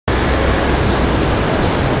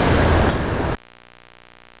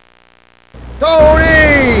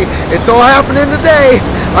Tony! It's all happening today.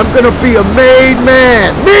 I'm gonna be a made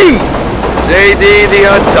man. Me! JD the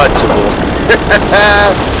Untouchable.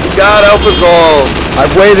 God help us all.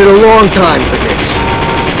 I've waited a long time for this.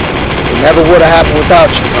 It never would have happened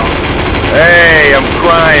without you, Tony. Hey, I'm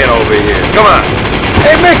crying over here. Come on.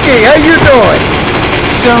 Hey, Mickey, how you doing?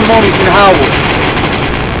 Ceremonies in Howard.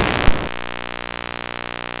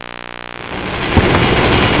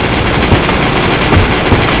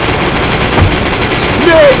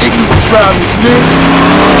 Ignorance around this man.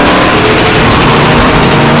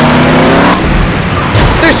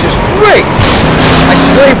 This is great! I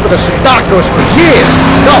slaved for the Sadakos for years.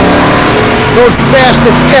 No! Those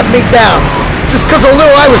bastards kept me down. Just because a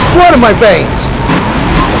little Irish blood in my veins.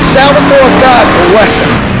 Salvador, God bless him.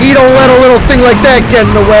 He don't let a little thing like that get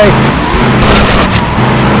in the way.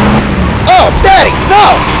 Oh, Daddy,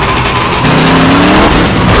 no!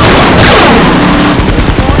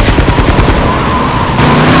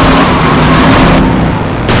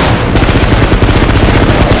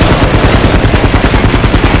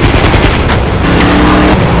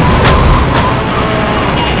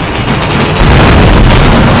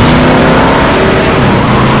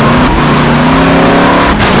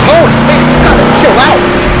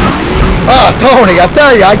 Tony, I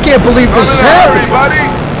tell you, I can't believe this is happening.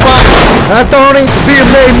 Huh, Tony? Be a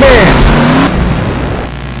made man.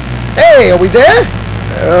 Hey, are we there?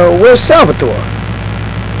 Where's Salvatore?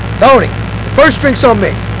 Tony, the first drink's on me.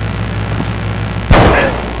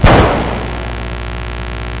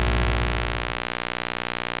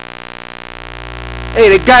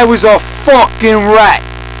 Hey, the guy was a fucking rat.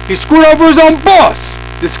 He screwed over his own boss.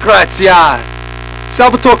 Disgraziato.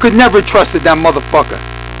 Salvatore could never have trusted that motherfucker.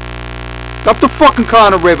 Dump the fucking car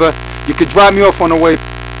in the river. You could drive me off on the way.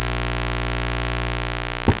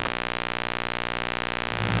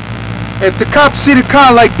 If the cops see the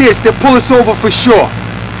car like this, they'll pull us over for sure.